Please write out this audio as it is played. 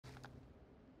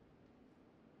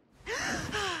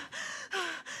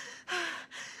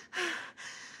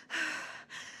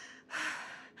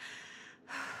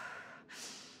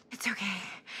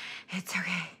It's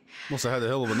okay. Must have had a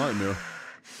hell of a nightmare.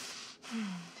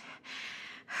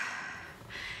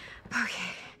 Okay.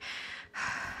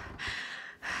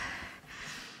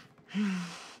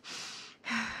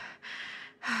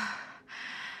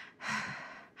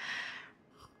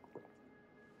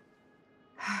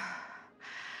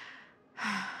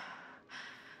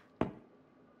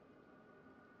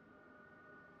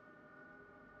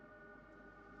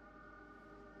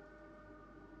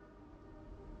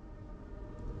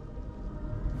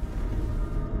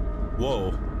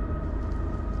 Whoa.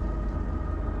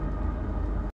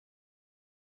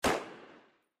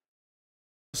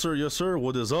 Yes, sir.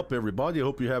 What is up, everybody? I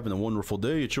hope you're having a wonderful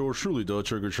day. It's yours truly, the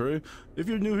Trigger Trey. If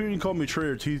you're new here, you can call me Trey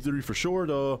or T3 for short.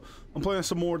 I'm playing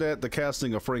some more of the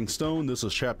casting of Frank Stone. This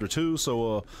is chapter 2,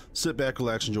 so sit back,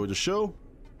 relax, enjoy the show.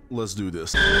 Let's do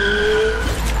this.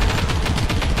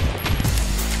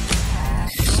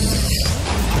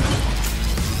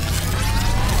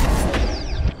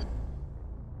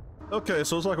 Okay,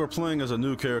 so it's like we're playing as a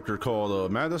new character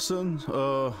called Madison.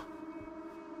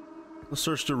 Let's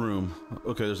search the room.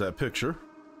 Okay, there's that picture.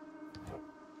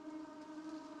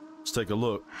 Let's take a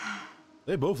look.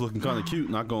 They both looking kind of cute,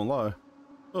 not gonna lie.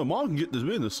 Oh, Mom can get this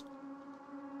business.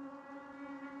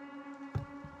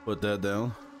 Put that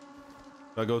down.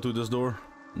 Can I go through this door?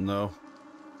 No.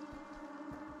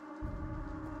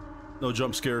 No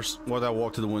jump scares. Why'd I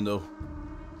walk to the window?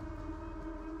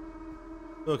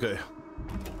 Okay.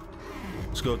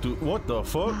 Let's go through. What the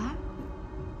fuck?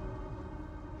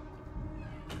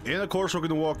 And of course, we're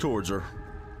gonna walk towards her.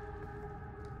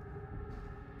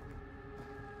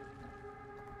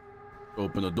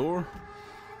 Open the door.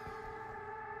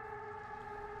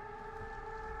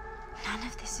 None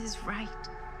of this is right.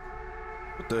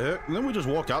 What the heck? And then we just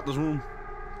walk out this room.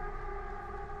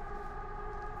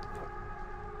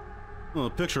 Oh, the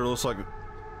picture looks like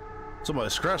somebody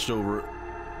scratched over it.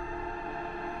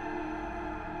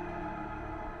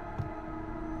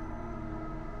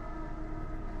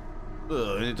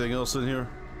 Anything else in here?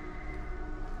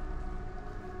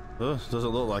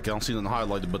 Doesn't look like I don't see nothing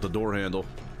highlighted but the door handle.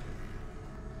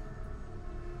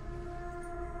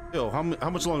 Yo, how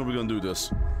much longer are we gonna do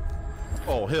this?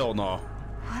 Oh, hell no.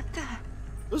 What the?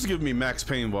 This is giving me Max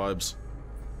Payne vibes.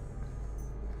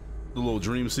 The little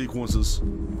dream sequences.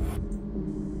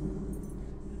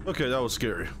 Okay, that was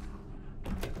scary.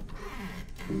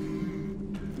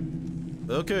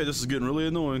 Okay, this is getting really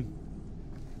annoying.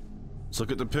 Let's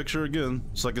look at the picture again.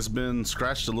 It's like it's been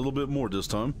scratched a little bit more this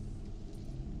time.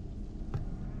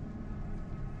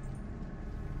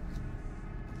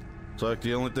 It's like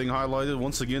the only thing highlighted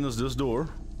once again is this door.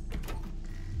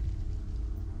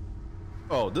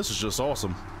 Oh, this is just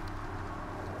awesome.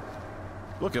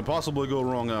 What can possibly go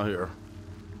wrong out here?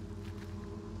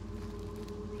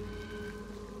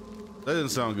 That didn't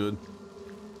sound good.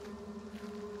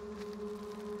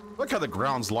 I like how the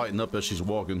ground's lighting up as she's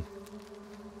walking.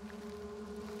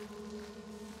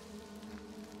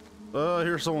 I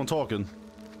hear someone talking.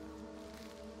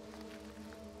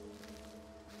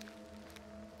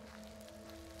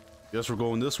 Guess we're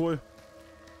going this way.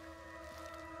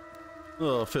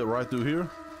 Fit right through here.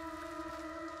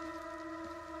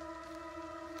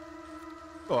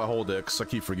 Oh, I hold X. I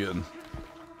keep forgetting.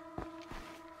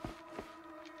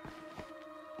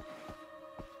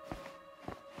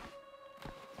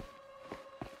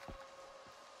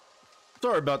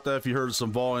 Sorry about that if you heard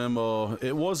some volume.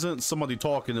 It wasn't somebody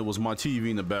talking, it was my TV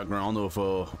in the background. I don't know if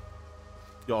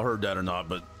y'all heard that or not,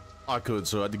 but I could,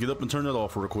 so I had to get up and turn it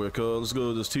off real quick. Let's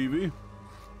go to this TV.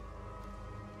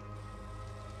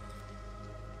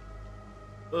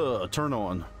 Turn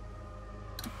on.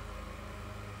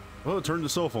 Oh, turn the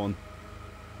cell phone.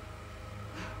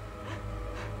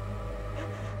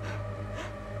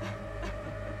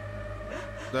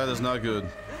 That is not good.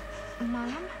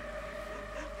 Mom?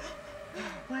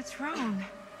 What's wrong?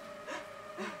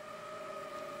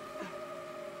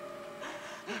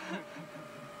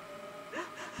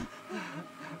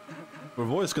 Her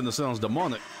voice kinda sounds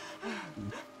demonic.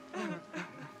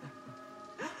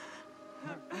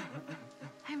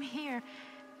 I'm here.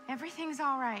 Everything's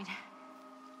all right.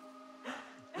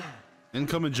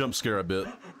 Incoming jump scare a bit.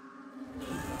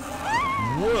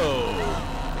 Whoa!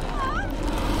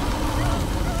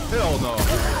 Hell no!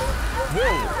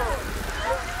 Whoa!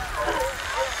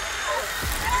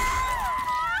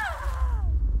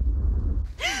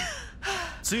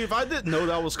 See, if I didn't know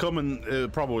that was coming,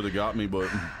 it probably would have got me, but...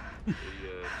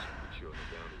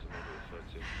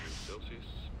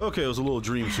 Okay, it was a little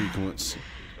dream sequence.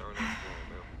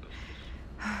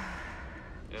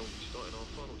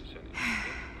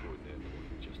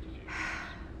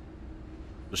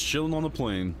 Just chilling on the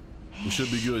plane. We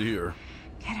should be good here.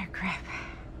 Get a grip.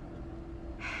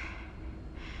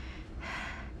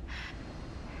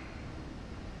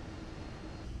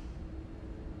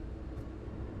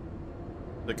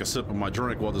 Take a sip of my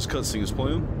drink while this cutscene is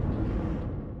playing.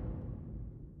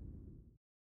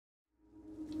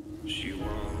 She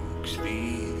walks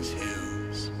these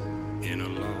hills in a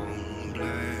long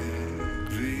black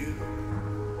veil.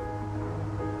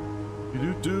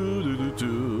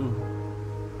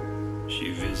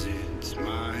 She visits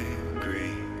my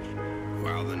grave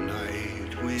while the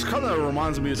night winds. This kind of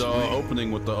reminds me of the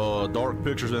opening with the Dark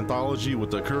Pictures anthology with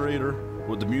the curator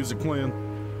with the music playing.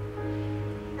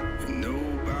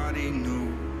 Nobody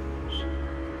knows.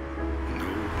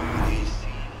 Nobody sees.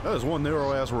 That is one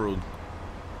narrow ass road.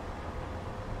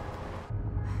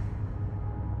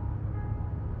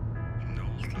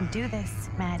 You can do this,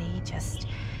 Maddie. Just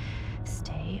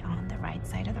stay on the right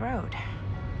side of the road.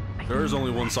 There is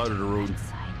only one side of the road. Right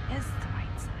side is the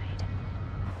right side.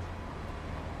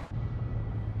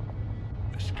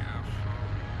 The sky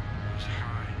falls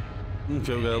high.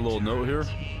 Okay, we got a little note here.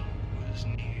 Was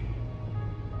near.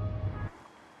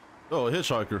 Oh, a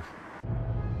hitchhiker.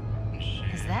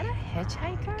 Is that a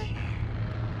hitchhiker?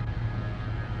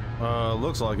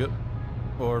 Looks like it.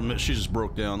 Or she just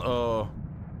broke down.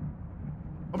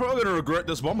 I'm probably gonna regret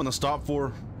this, but I'm gonna stop for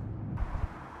her.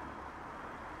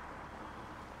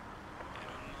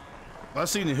 I've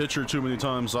seen a hitcher too many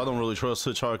times, so I don't really trust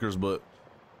hitchhikers, but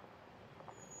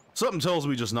something tells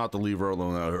me just not to leave her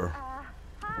alone out here.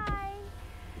 Hi.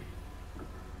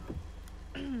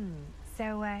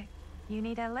 So, you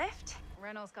need a lift?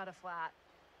 Reynolds got a flat.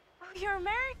 Oh, you're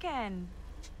American.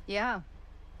 Yeah.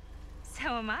 So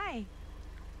am I.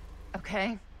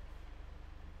 Okay.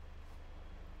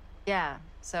 Yeah,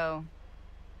 so...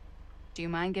 Do you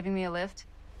mind giving me a lift?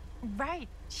 Right,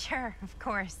 sure, of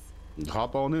course.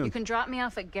 Hop on in. You can drop me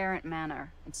off at Garrett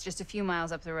Manor. It's just a few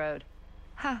miles up the road.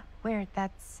 Huh, weird.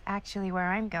 That's actually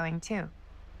where I'm going, too.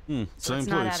 Same So it's place.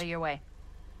 not out of your way.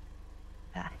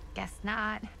 Guess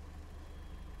not.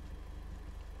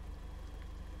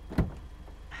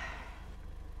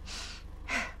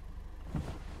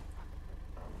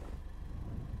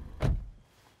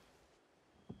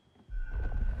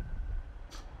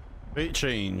 Fate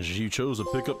change. You chose to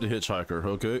pick up the hitchhiker.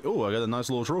 Okay. Oh, I got a nice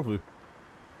little trophy.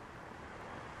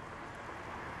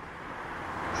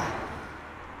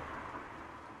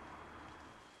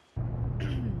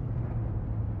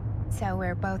 So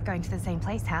we're both going to the same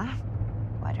place, huh?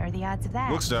 What are the odds of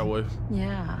that? Looks that way.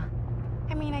 Yeah.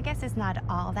 I mean, I guess it's not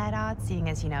all that odd, seeing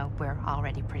as, you know, we're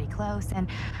already pretty close, and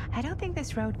I don't think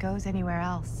this road goes anywhere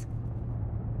else.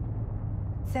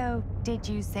 So, did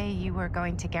you say you were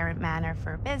going to Garrett Manor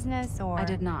for business, or...? I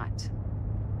did not.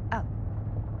 Oh.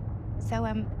 So,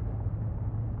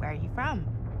 where are you from?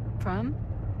 From?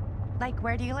 Like,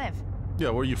 where do you live? Yeah,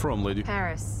 where are you from, lady?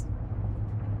 Paris.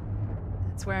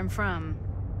 That's where I'm from,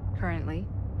 currently.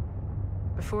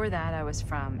 Before that, I was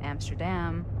from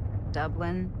Amsterdam,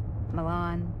 Dublin,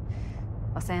 Milan,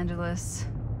 Los Angeles,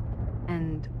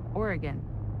 and Oregon.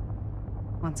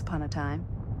 Once upon a time.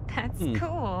 That's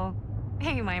cool.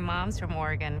 Hey, my mom's from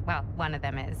Oregon. Well, one of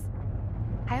them is.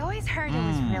 I always heard it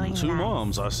was really Two nice.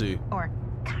 moms, I see. Or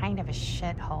kind of a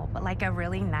shithole, but like a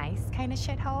really nice kind of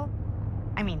shithole.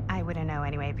 I mean, I wouldn't know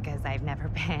anyway because I've never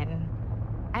been.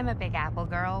 I'm a Big Apple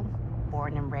girl,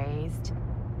 born and raised.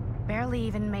 Barely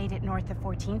even made it north of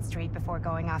 14th Street before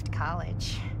going off to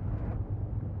college.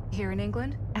 Here in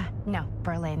England? No,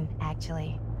 Berlin,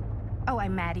 actually. Oh,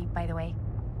 I'm Maddie, by the way.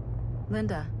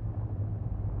 Linda.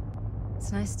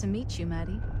 It's nice to meet you,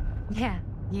 Maddie. Yeah,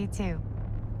 you too.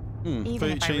 Even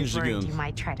Fate if I changed was worried again. you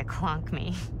might try to clonk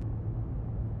me.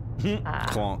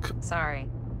 Clonk. Sorry.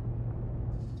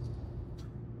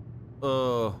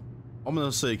 I'm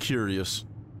gonna say curious.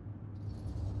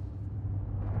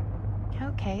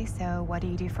 Okay, so what do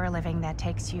you do for a living that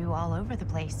takes you all over the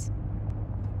place?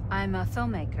 I'm a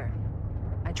filmmaker.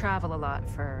 I travel a lot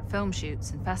for film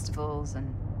shoots and festivals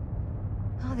and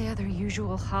all the other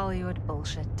usual Hollywood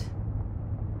bullshit.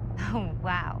 Oh,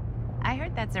 wow. I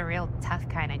heard that's a real tough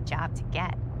kind of job to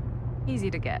get. Easy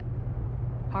to get.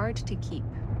 Hard to keep.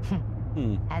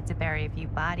 Had to bury a few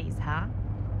bodies, huh?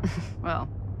 Well,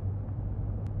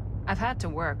 I've had to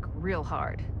work real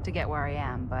hard to get where I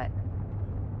am, but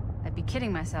I'd be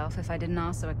kidding myself if I didn't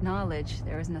also acknowledge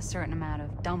there isn't a certain amount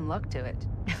of dumb luck to it.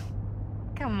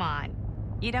 Come on.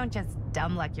 You don't just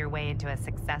dumb luck your way into a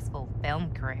successful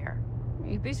film career.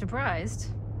 You'd be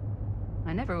surprised.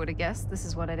 I never would have guessed this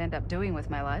is what I'd end up doing with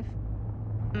my life.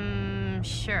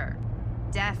 Sure.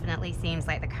 Definitely seems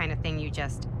like the kind of thing you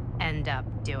just end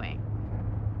up doing.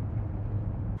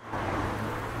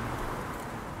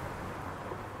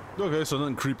 Okay, so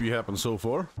nothing creepy happened so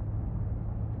far.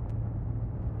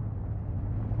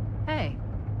 Hey,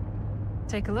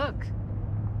 take a look.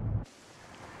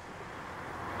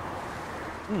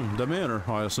 The manor,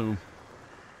 I assume.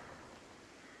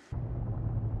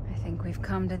 I think we've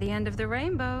come to the end of the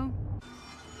rainbow.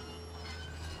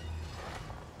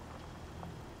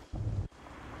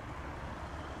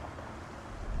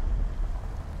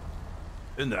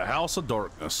 In the House of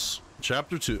Darkness,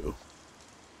 Chapter 2.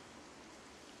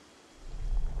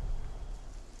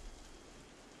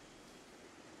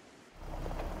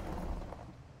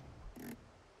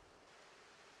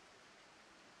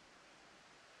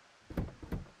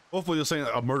 Hopefully this ain't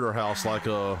a murder house like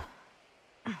that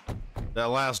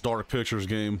last Dark Pictures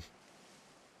game.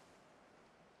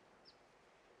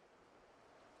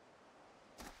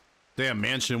 Damn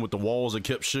mansion with the walls that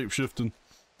kept shape-shifting.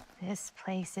 This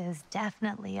place is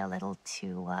definitely a little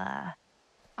too,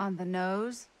 On the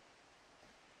nose?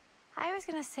 I was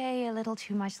gonna say a little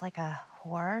too much like a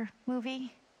horror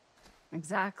movie.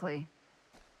 Exactly.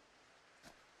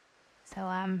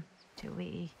 So, do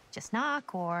we just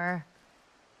knock or...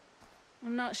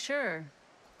 I'm not sure.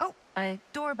 Oh,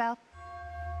 doorbell.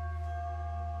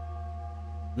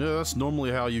 Yeah, that's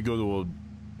normally how you go to a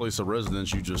place of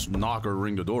residence. You just knock or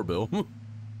ring the doorbell.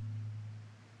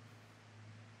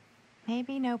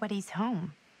 Maybe nobody's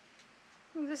home.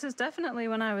 This is definitely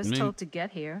when I was told to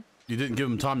get here. You didn't give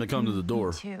them time to come to the door.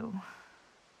 Me too.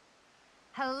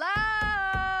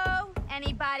 Hello?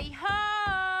 Anybody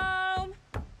home?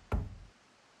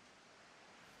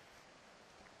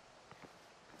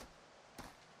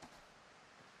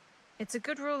 It's a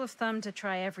good rule of thumb to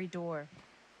try every door.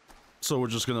 So we're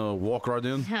just gonna walk right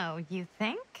in? No, you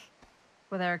think?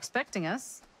 Well, they're expecting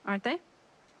us, aren't they?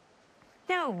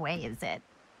 No way is it.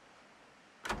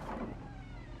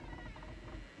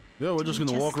 Yeah, we're just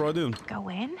gonna walk right in. Go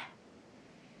in?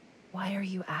 Why are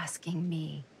you asking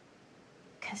me?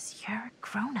 'Cause you're a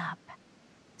grown-up.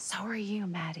 So are you,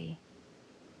 Maddie.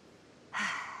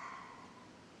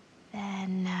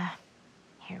 Then,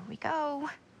 here we go.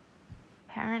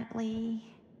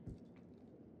 Apparently...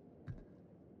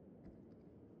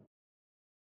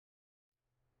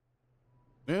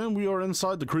 And we are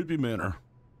inside the creepy manor.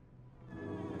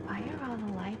 Why are all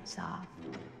the lights off?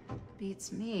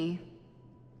 Beats me.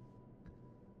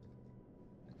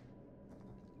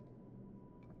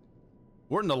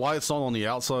 Weren't the lights on the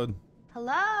outside?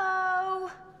 Hello?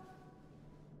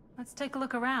 Let's take a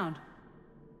look around.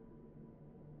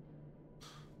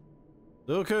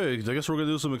 Okay, I guess we're gonna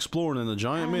do some exploring in the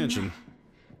giant mansion.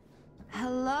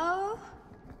 Hello?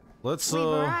 Let's We've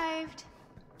arrived.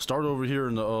 start over here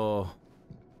in the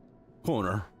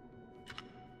corner.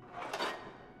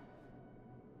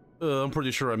 I'm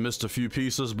pretty sure I missed a few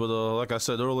pieces, but like I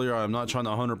said earlier, I'm not trying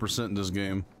to 100% in this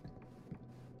game.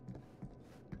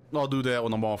 I'll do that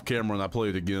when I'm off camera and I play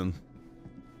it again.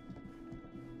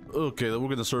 Okay, then we're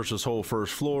gonna search this whole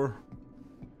first floor.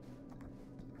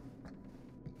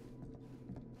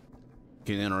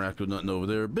 Can't interact with nothing over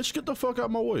there. Bitch, get the fuck out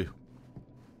of my way.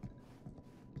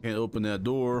 Can't open that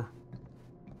door.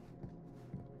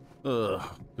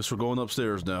 Guess we're going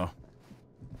upstairs now.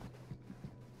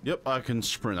 Yep, I can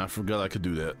sprint. I forgot I could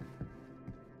do that.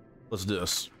 What's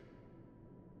this?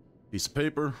 Piece of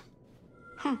paper.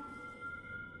 Huh.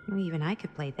 Well, even I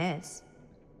could play this.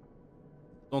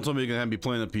 Don't tell me you're gonna have me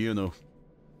playing the piano.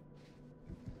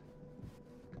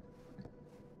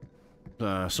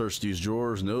 Search these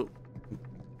drawers. Nope.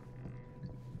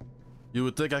 You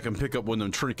would think I can pick up one of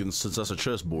them trinkets since that's a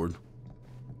chessboard.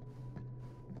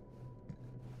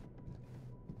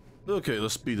 Okay,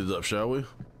 let's speed it up, shall we?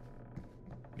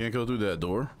 Can't go through that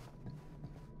door.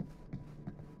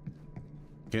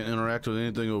 Can't interact with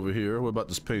anything over here. What about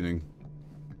this painting?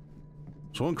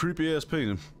 It's one creepy ass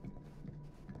painting.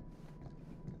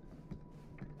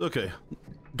 Okay,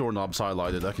 doorknob's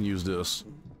highlighted. I can use this.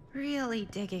 Really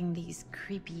digging these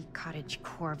creepy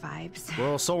cottagecore vibes.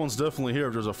 Well, someone's definitely here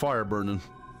if there's a fire burning.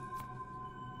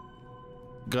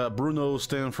 Got Bruno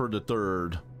Stanford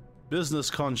III. Business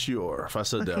connoisseur, if I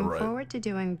said that right. Looking forward to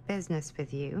doing business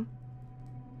with you.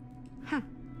 Huh.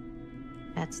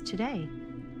 That's today.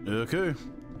 Okay.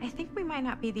 I think we might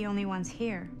not be the only ones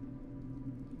here.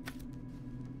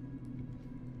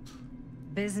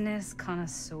 Business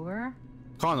connoisseur?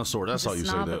 Connoisseur, that's how you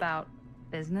say Snob that. about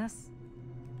business?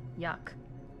 Yuck.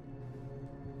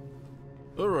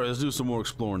 Alright, let's do some more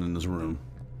exploring in this room.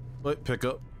 Wait, pick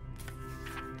up.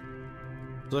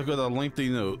 So I got a lengthy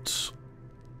note.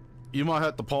 You might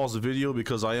have to pause the video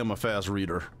because I am a fast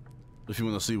reader. If you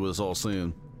want to see what it's all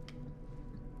saying.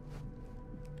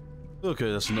 Okay,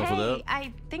 that's enough of that.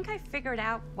 I think I figured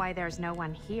out why there's no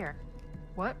one here.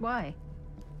 What? Why?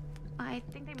 I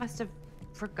think they must have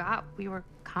forgot we were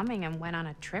coming and went on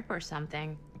a trip or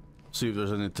something. See if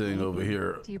there's anything over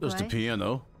here. Do you There's the play?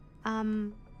 piano.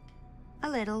 A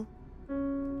little.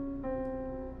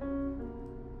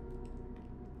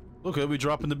 Okay, we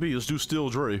dropping the beat. Let's do Still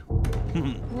Dre.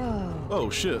 Whoa. Oh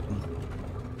shit.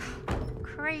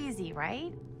 Crazy,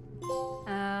 right?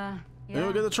 Yeah, we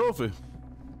Yeah. get the trophy.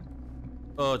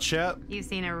 Chat. You've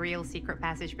seen a real secret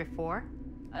passage before?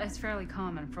 It's fairly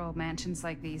common for old mansions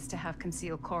like these to have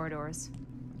concealed corridors,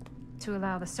 to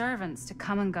allow the servants to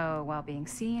come and go while being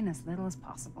seen as little as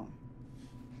possible.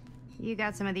 You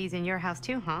got some of these in your house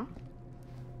too, huh?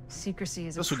 Secrecy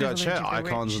is a Guess we got privilege chat of the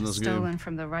icons rich, in this game. stolen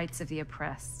from the rights of the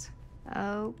oppressed.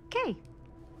 Okay.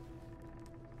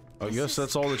 I This guess is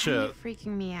that's all the kinda chat.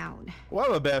 freaking me out. Well, I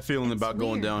have a bad feeling It's about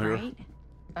going weird, down here. right?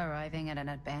 Arriving at an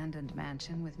abandoned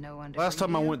mansion with no one to Last greet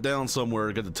time I you? went down somewhere,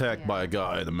 I got attacked by a Yeah.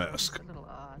 guy in a It's mask. a little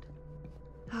odd.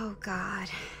 Oh God.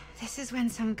 This is when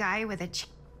some guy with a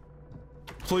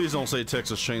Please don't say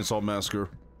Texas Chainsaw Massacre.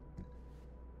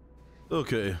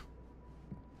 Okay.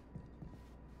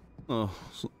 Oh,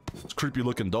 it's a creepy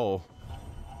looking doll.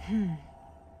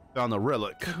 Found a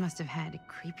relic. They must have had a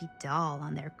creepy doll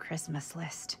on their Christmas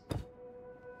list.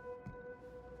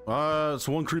 It's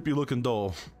one creepy looking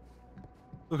doll.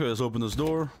 Okay, let's open this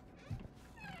door.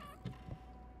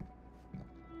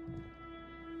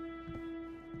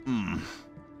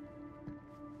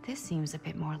 This seems a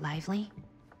bit more lively.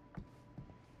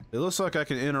 It looks like I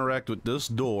can interact with this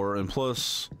door and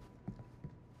plus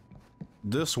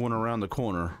this one around the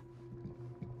corner.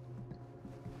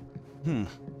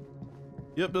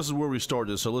 Yep, this is where we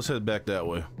started, so let's head back that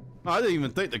way. I didn't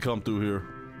even think to come through here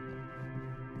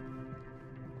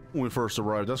when we first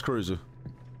arrived. That's crazy.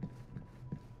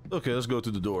 Okay, let's go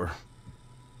through the door.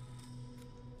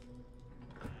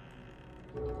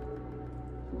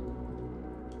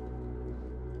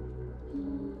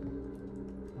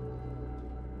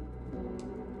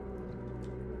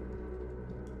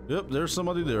 Yep, there's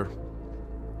somebody there.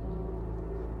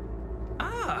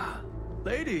 Ah,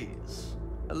 ladies.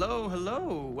 Hello,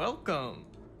 hello, welcome.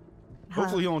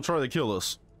 Hopefully he don't try to kill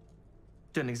us.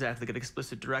 Didn't exactly get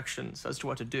explicit directions as to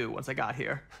what to do once I got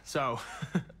here, so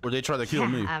Or they try to kill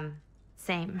me.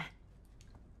 Same.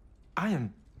 I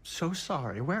am so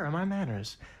sorry. Where are my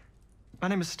manners? My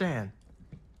name is Stan.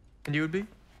 And you would be?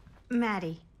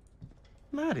 Maddie.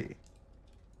 Maddie.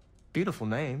 Beautiful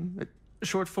name.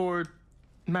 Short for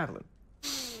Madeline.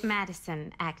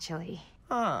 Madison, actually.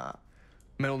 Ah.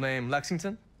 Middle name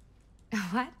Lexington?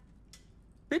 What?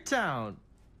 Midtown.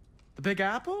 The Big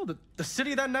Apple? The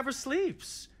city that never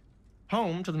sleeps.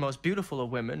 Home to the most beautiful of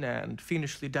women and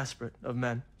fiendishly desperate of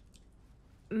men.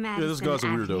 Madison this guy's a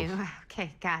weirdo. Avenue.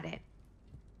 Okay, got it.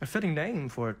 A fitting name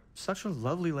for such a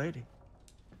lovely lady.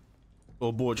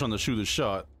 Oh boy, trying to shoot a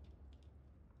shot.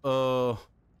 What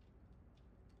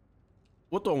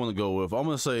do I want to go with? I'm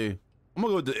gonna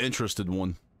go with the interested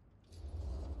one.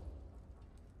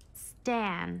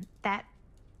 Stan. That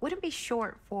wouldn't be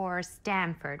short for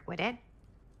Stanford, would it?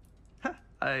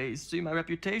 I see my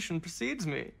reputation precedes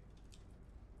me.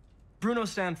 Bruno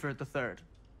Stanford III.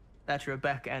 That's your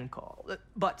beck and call.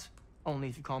 But only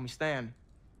if you call me Stan.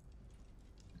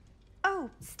 Oh,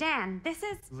 Stan, this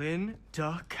is...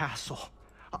 Linda Castle.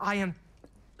 I am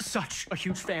such a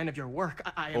huge fan of your work.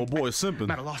 I am Oh boy, simping.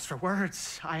 I'm at a loss for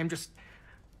words. I am just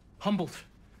humbled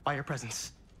by your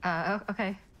presence.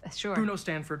 Okay, sure. Bruno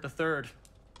Stanford III.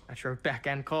 That's your beck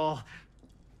and call.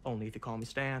 Only if you call me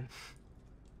Stan.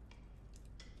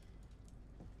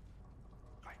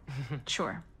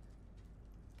 Sure.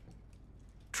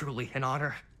 Truly an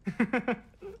honor.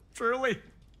 Truly.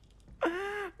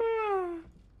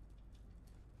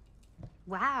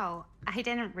 Wow, I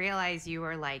didn't realize you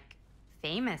were, like,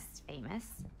 famous.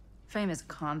 Fame is a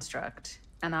construct,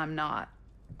 and I'm not.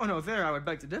 Oh no, there I would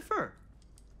beg to differ.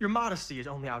 Your modesty is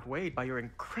only outweighed by your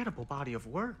incredible body of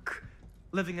work.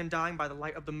 Living and dying by the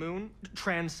light of the moon,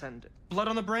 transcendent. Blood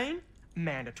on the brain,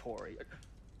 mandatory.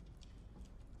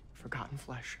 Forgotten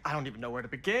flesh. I don't even know where to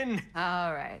begin.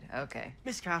 All right, okay.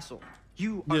 Miss Castle,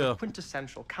 you are Yeah. the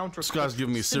quintessential counter. This guy's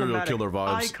giving me serial killer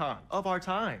vibes. Icon of our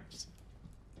times.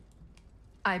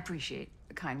 I appreciate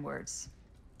the kind words.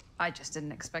 I just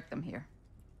didn't expect them here.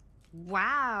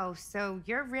 Wow, so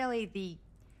you're really the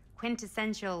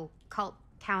quintessential cult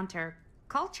counter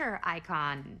culture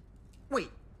icon. Wait,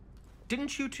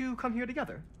 didn't you two come here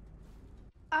together?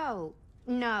 Oh,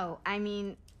 no, I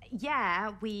mean,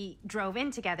 yeah, we drove in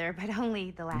together, but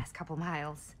only the last couple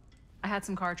miles. I had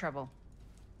some car trouble.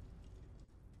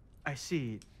 I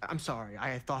see. I'm sorry.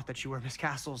 I thought that you were Miss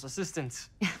Castle's assistant.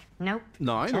 Nope.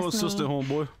 No, I ain't no just me. assistant,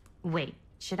 homeboy. Wait,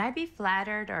 Should I be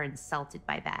flattered or insulted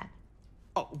by that?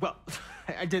 Oh, well,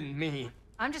 I didn't mean.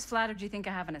 I'm just flattered you think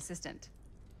I have an assistant.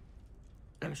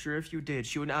 I'm sure if you did,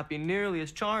 she would not be nearly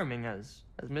as charming as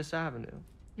Miss Avenue.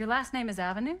 Your last name is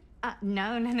Avenue?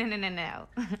 No.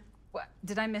 What?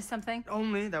 Did I miss something?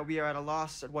 Only that we are at a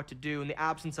loss at what to do in the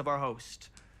absence of our host,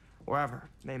 wherever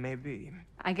they may be.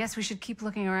 I guess we should keep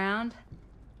looking around.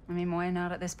 I mean, why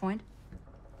not at this point?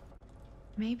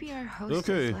 Maybe our host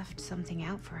Okay. has left something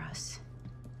out for us.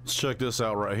 Let's check this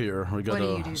out right here. We got What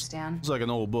do you do, Stan? It's like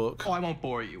an old book. Oh, I won't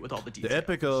bore you with all the details. The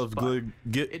Epic of but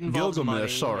it involves money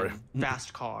Gilgamesh. Sorry. and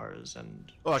fast cars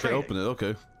and Oh, I can trading. open it.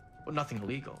 Okay. But nothing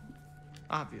illegal,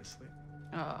 obviously.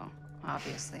 Oh,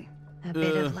 obviously. A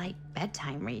bit of light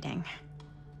bedtime reading.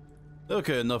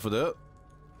 Okay, enough of that.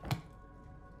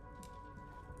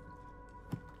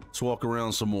 Let's walk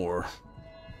around some more.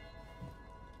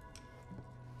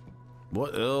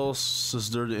 What else is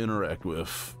there to interact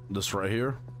with? This right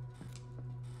here.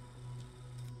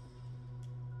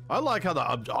 I like how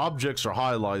the objects are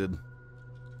highlighted.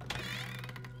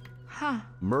 Huh.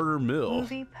 Murder Mill.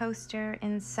 Movie poster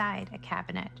inside a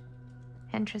cabinet.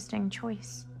 Interesting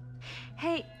choice.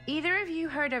 Hey, either of you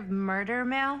heard of Murder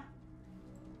Mill?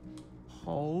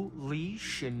 Holy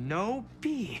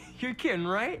shinobi. You're kidding,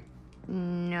 right?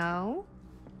 No.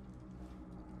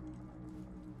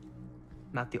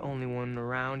 Not the only one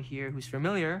around here who's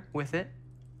familiar with it.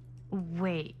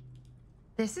 Wait.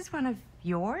 This is one of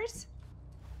yours?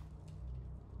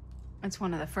 It's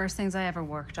one of the first things I ever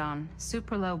worked on.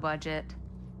 Super low budget.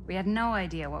 We had no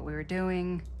idea what we were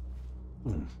doing.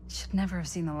 Should never have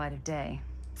seen the light of day.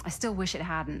 I still wish it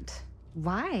hadn't.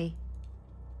 Why?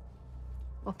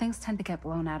 Well, things tend to get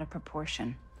blown out of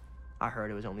proportion. I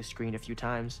heard it was only screened a few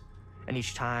times, and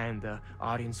each time the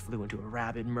audience flew into a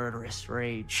rabid, murderous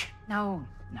rage. No,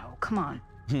 come on.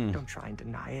 Don't try and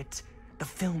deny it. The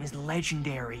film is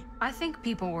legendary. I think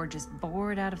people were just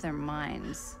bored out of their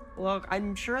minds. Look,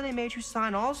 I'm sure they made you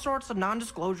sign all sorts of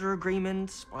non-disclosure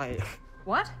agreements. Like,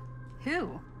 What?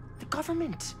 Who? the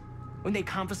government. When they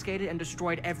confiscated and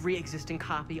destroyed every existing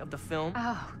copy of the film,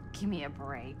 Oh, give me a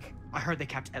break. I heard they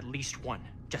kept at least one,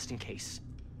 just in case.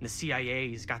 The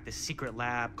CIA's got this secret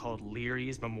lab called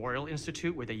Leary's Memorial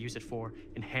Institute where they use it for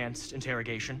enhanced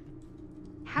interrogation.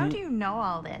 How do you know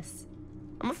all this?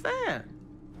 I'm a fan,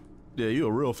 Yeah, you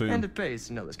a real fan. and it pays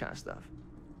to know this kind of stuff.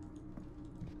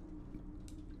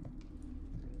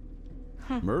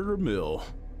 Murder Mill.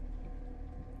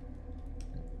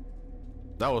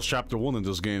 That was chapter 1 in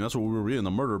this game. That's what we were in,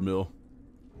 the Murder Mill.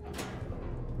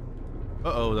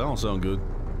 Uh-oh, that don't sound good.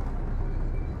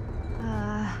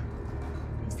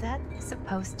 Is that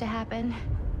supposed to happen?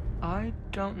 I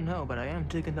don't know, but I am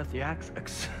digging the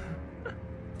theatrics.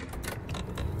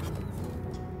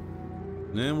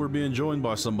 And we're being joined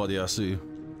by somebody I see.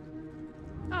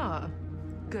 Ah,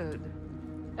 good.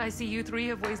 I see you three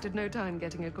have wasted no time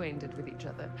getting acquainted with each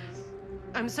other.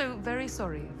 I'm so very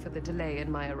sorry for the delay in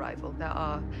my arrival. There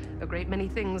are a great many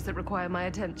things that require my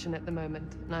attention at the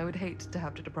moment, and I would hate to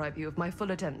have to deprive you of my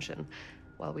full attention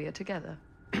while we are together.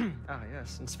 Ah,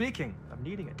 yes, and speaking of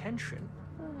needing attention,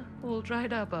 All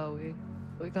dried up, are we?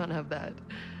 We can't have that.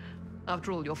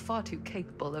 After all, you're far too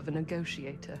capable of a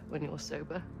negotiator when you're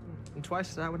sober. and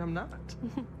twice that when I'm not.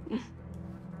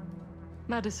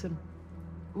 Madison,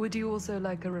 would you also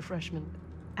like a refreshment?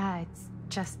 It's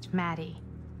just Maddie.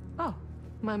 Oh,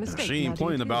 my mistake. She ain't Madi,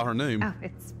 playing too. about her name. Oh,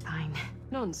 it's fine.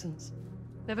 Nonsense.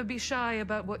 Never be shy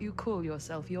about what you call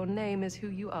yourself. Your name is who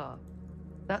you are.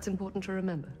 That's important to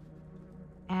remember.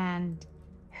 And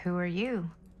who are you?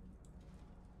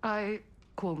 I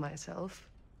call myself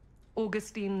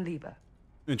Augustine Lieber.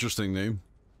 Interesting name.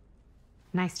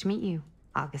 Nice to meet you,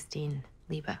 Augustine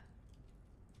Lieber.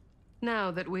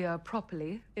 Now that we are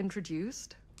properly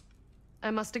introduced,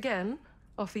 I must again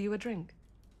offer you a drink.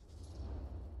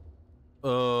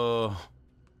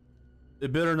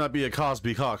 It better not be a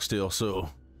Cosby cocktail, so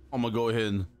I'm gonna go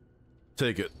ahead and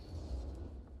take it.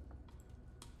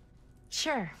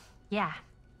 Sure, yeah.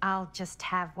 I'll just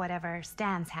have whatever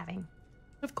Stan's having.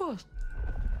 Of course.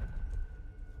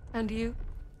 And you?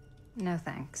 No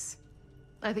thanks.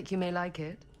 I think you may like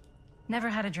it. Never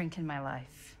had a drink in my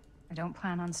life. I don't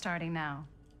plan on starting now.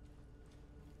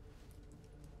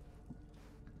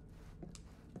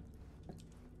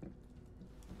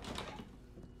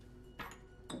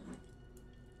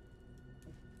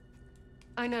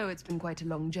 I know it's been quite a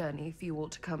long journey for you all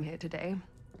to come here today.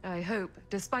 I hope,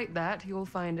 despite that, you'll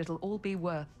find it'll all be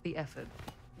worth the effort.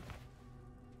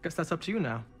 Guess that's up to you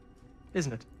now,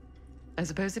 isn't it? I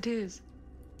suppose it is.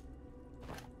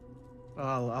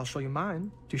 Well, I'll show you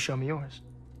mine. Do show me yours.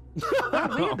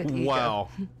 We're a bit eager. Wow.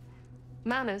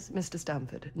 Manners, Mr.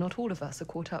 Stamford. Not all of us are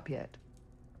caught up yet.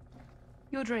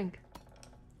 Your drink.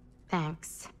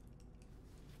 Thanks.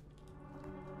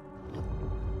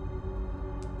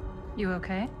 You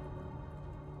okay?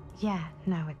 Yeah,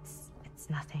 no, it's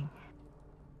nothing.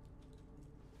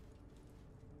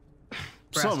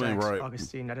 Brass Something tacks, right.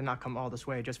 Augustine, I did not come all this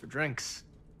way just for drinks.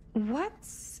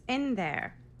 What's in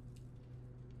there?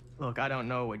 Look, I don't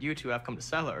know what you two have come to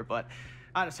cellar, but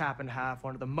I just happen to have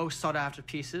one of the most sought-after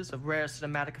pieces of rare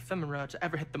cinematic ephemera to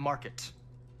ever hit the market.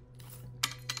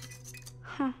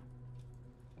 Huh.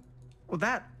 Well,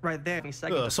 that right there,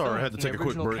 sorry, I had to take a quick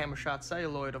original break. camera shot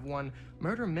celluloid of one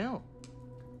Murder Mill,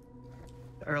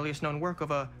 the earliest known work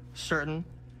of a certain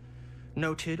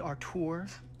noted auteur,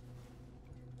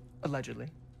 allegedly.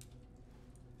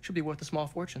 Should be worth a small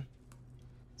fortune.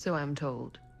 So I'm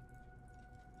told.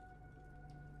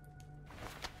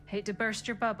 Hate to burst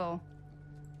your bubble.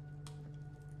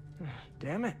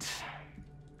 Damn it.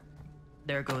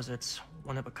 There goes its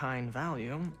one-of-a-kind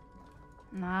value.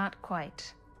 Not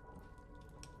quite.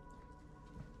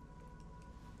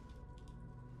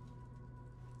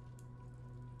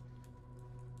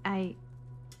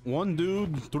 One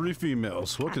dude, 3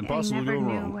 females. What can I possibly never go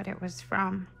knew wrong? what it was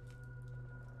from.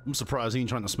 I'm surprised he ain't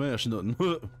trying to smash nothing.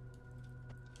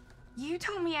 You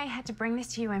told me I had to bring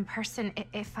this to you in person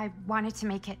if I wanted to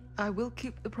make it. I will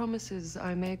keep the promises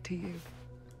I made to you.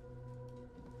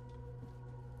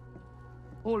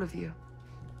 All of you.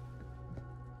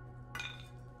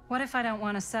 What if I don't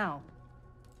want to sell?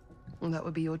 Well, that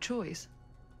would be your choice.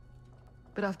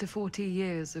 But after 40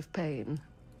 years of pain,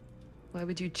 why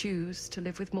would you choose to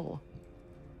live with more?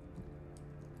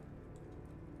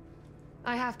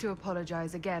 I have to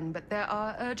apologize again, but there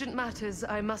are urgent matters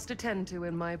I must attend to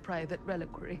in my private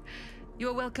reliquary.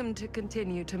 You're welcome to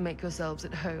continue to make yourselves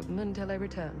at home until I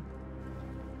return.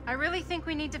 I really think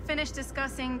we need to finish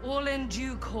discussing. All in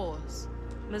due course,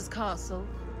 Ms. Castle.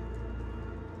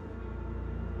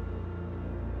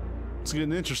 It's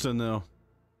getting interesting now.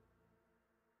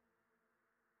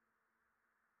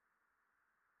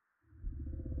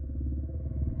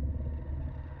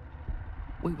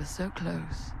 We were so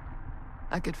close.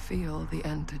 I could feel the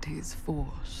entity's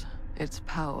force, its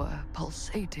power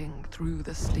pulsating through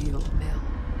the steel mill.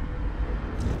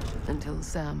 Until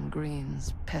Sam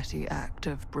Green's petty act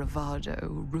of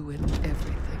bravado ruined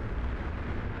everything.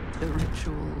 The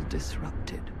ritual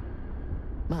disrupted.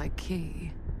 My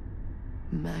key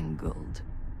mangled.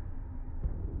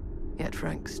 Yet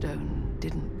Frank Stone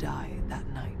didn't die that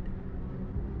night.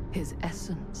 His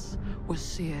essence was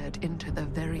seared into the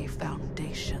very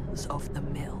foundations of the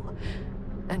mill.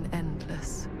 An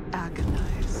endless,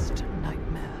 agonized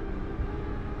nightmare.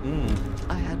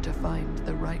 I had to find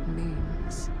the right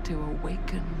means to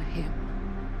awaken him.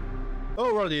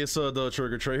 Alrighty, it's the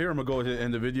Trigger Tray here. I'm gonna go ahead and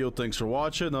end the video. Thanks for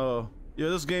watching. Yeah,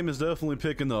 this game is definitely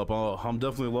picking up. I'm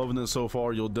definitely loving it so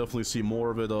far. You'll definitely see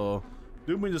more of it.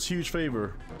 Do me this huge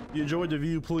favor. If you enjoyed the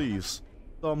view, please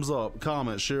thumbs up,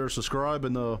 comment, share, subscribe,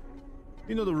 and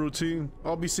you know the routine.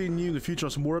 I'll be seeing you in the future on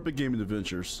some more epic gaming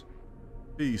adventures.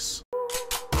 Peace.